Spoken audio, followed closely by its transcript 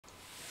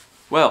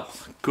Well,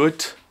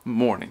 good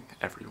morning,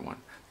 everyone.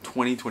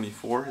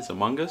 2024 is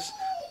among us.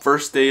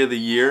 First day of the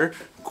year.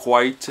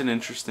 Quite an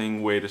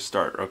interesting way to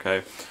start,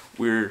 okay?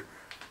 We're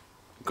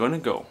gonna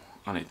go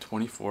on a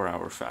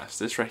 24-hour fast.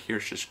 This right here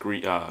is just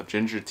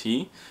ginger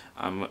tea.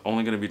 I'm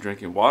only gonna be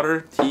drinking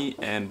water, tea,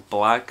 and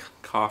black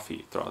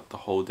coffee throughout the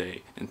whole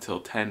day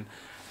until 10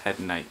 at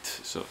night.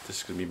 So this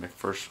is gonna be my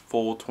first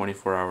full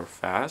 24-hour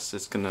fast.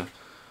 It's gonna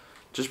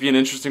just be an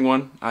interesting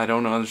one. I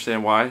don't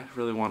understand why. I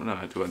really want to know.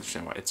 I do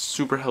understand why. It's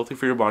super healthy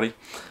for your body.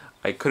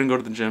 I couldn't go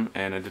to the gym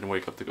and I didn't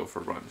wake up to go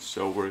for a run.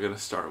 So we're going to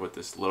start with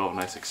this little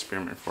nice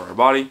experiment for our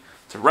body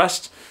to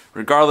rest.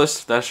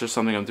 Regardless, that's just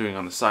something I'm doing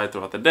on the side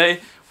throughout the day.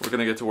 We're going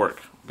to get to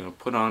work. We're going to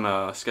put on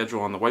a schedule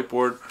on the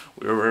whiteboard.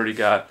 We already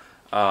got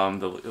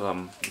what's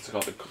it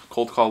called, the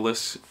cold call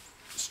list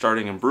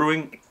starting and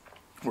brewing.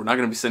 We're not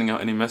going to be sending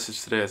out any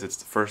message today as it's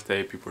the first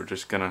day. People are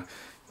just going to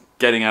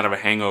getting out of a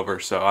hangover,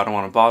 so I don't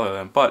want to bother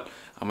them, but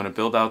I'm going to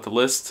build out the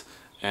list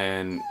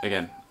and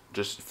again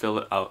just fill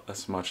it out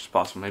as much as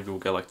possible. Maybe we'll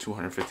get like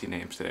 250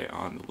 names today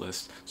on the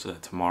list so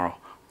that tomorrow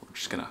we're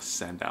just gonna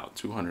send out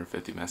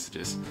 250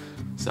 messages.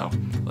 So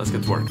let's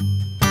get to work.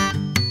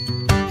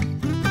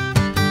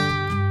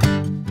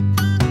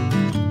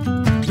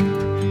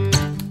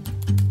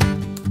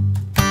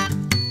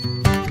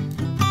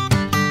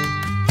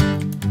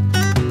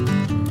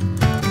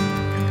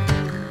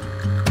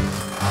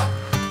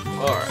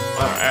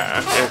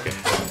 Okay.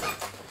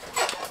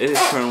 It is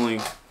currently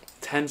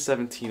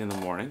 10:17 in the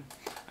morning.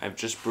 I've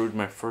just brewed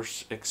my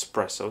first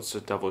espresso. It's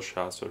a double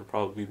shot, so it'll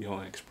probably be the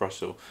only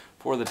espresso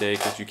for the day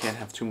because you can't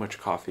have too much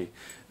coffee,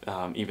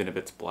 even if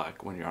it's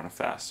black, when you're on a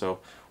fast. So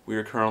we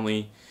are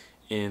currently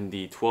in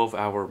the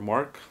 12-hour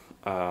mark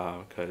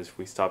because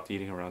we stopped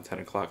eating around 10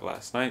 o'clock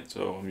last night.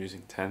 So I'm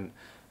using 10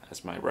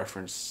 as my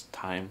reference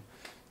time.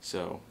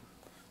 So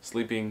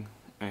sleeping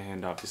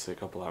and obviously a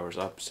couple hours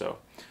up. So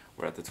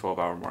we're at the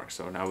 12-hour mark.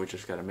 So now we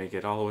just got to make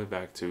it all the way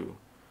back to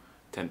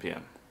 10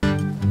 p.m.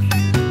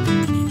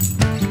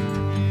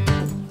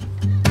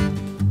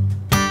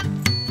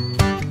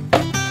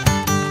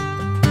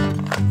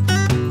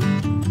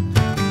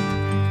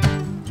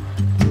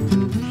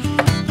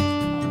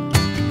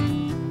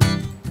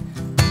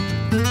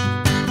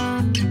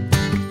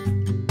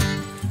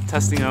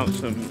 Testing out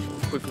some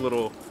quick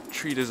little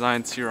tree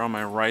designs here on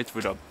my right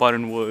with a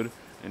buttonwood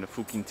and a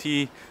Fukin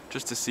tea,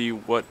 just to see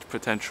what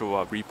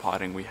potential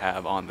repotting we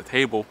have on the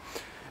table.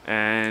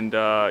 And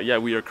yeah,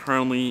 we are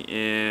currently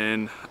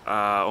in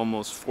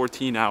almost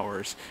 14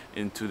 hours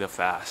into the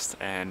fast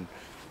and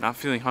not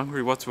feeling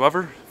hungry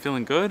whatsoever,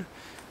 feeling good,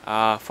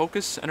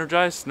 focused,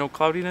 energized, no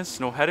cloudiness,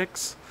 no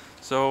headaches.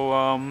 So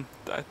I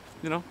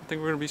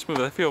think we're gonna be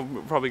smooth. I feel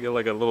we'll probably get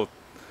like a little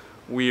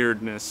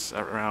weirdness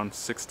around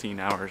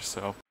 16 hours.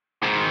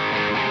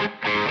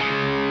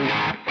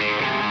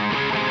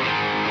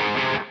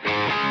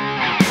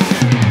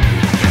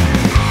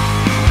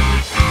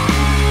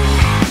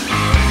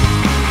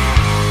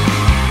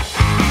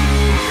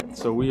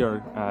 So we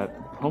are at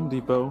Home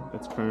Depot.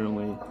 It's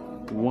currently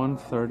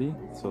 1:30,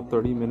 so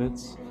 30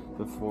 minutes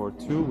before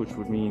 2, which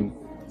would mean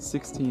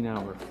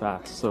 16-hour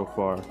fast so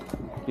far.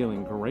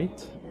 Feeling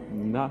great,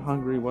 not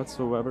hungry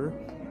whatsoever.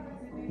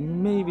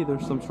 Maybe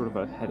there's some sort of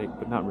a headache,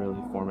 but not really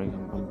forming.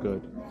 I'm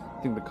good.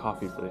 I think the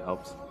coffee really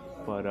helps.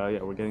 But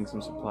yeah, we're getting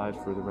some supplies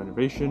for the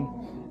renovation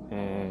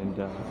and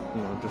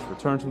just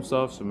returned some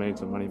stuff, so made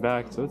some money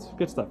back. So it's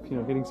good stuff,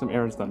 getting some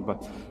errands done,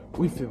 but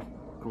we feel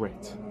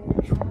great.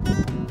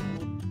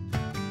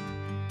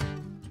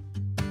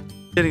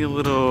 Getting a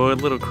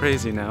little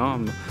crazy now.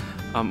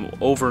 I'm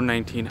over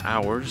 19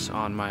 hours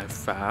on my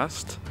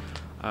fast.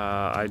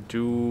 I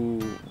do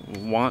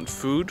want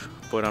food,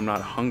 but I'm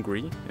not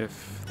hungry,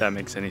 if that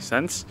makes any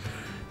sense.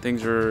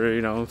 Things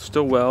are,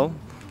 still well.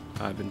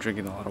 I've been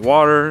drinking a lot of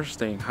water,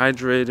 staying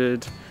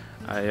hydrated.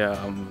 I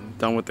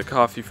done with the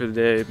coffee for the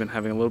day. I've been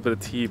having a little bit of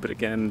tea, but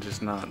again,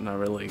 just not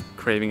really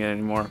craving it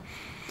anymore.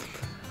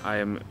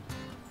 I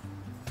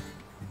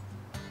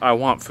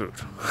want food,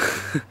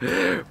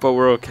 but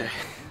we're okay.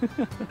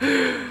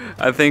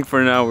 I think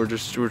for now we're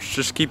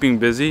just keeping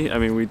busy. I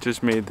mean, we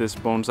just made this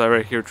bonsai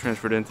right here,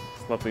 transferred into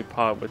this lovely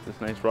pot with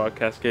this nice rock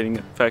cascading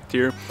effect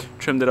here.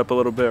 Trimmed it up a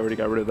little bit, already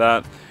got rid of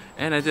that.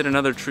 And I did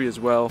another tree as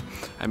well.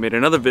 I made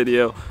another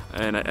video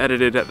and I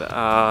edited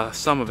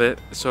some of it.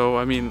 So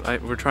I mean,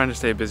 we're trying to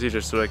stay busy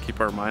just so that I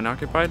keep our mind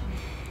occupied.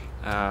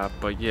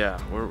 But yeah,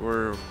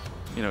 we're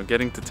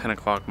getting to 10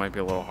 o'clock might be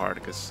a little hard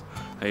because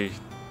I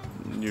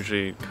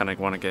usually kind of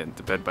want to get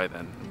into bed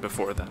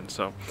before then.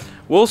 So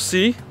we'll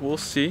see.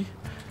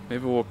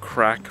 Maybe we'll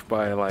crack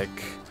by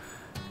like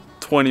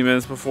 20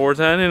 minutes before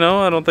 10.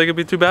 I don't think it'd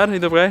be too bad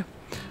either way.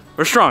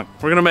 We're strong.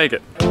 We're gonna make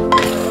it.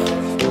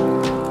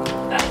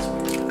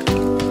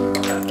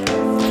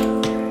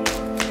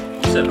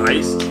 You said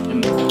ice?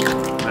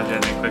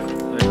 Imagine it quick.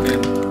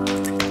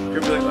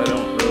 I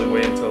don't really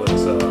wait until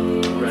it's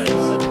ready.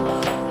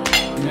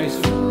 Nice.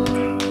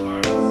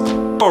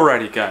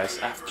 Alrighty guys,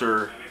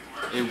 after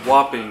a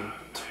whopping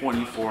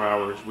 24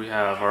 hours, we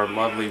have our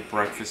lovely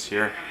breakfast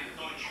here.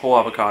 Whole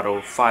avocado,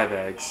 5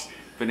 eggs,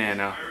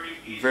 banana,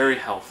 very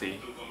healthy,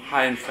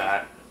 high in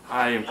fat,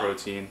 high in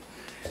protein,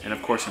 and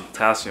of course in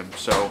potassium.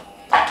 So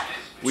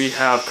we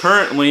have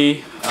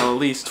currently at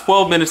least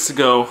 12 minutes to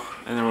go,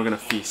 and then we're gonna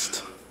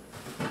feast.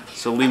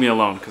 So leave me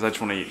alone, because I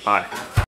just want to eat. Bye.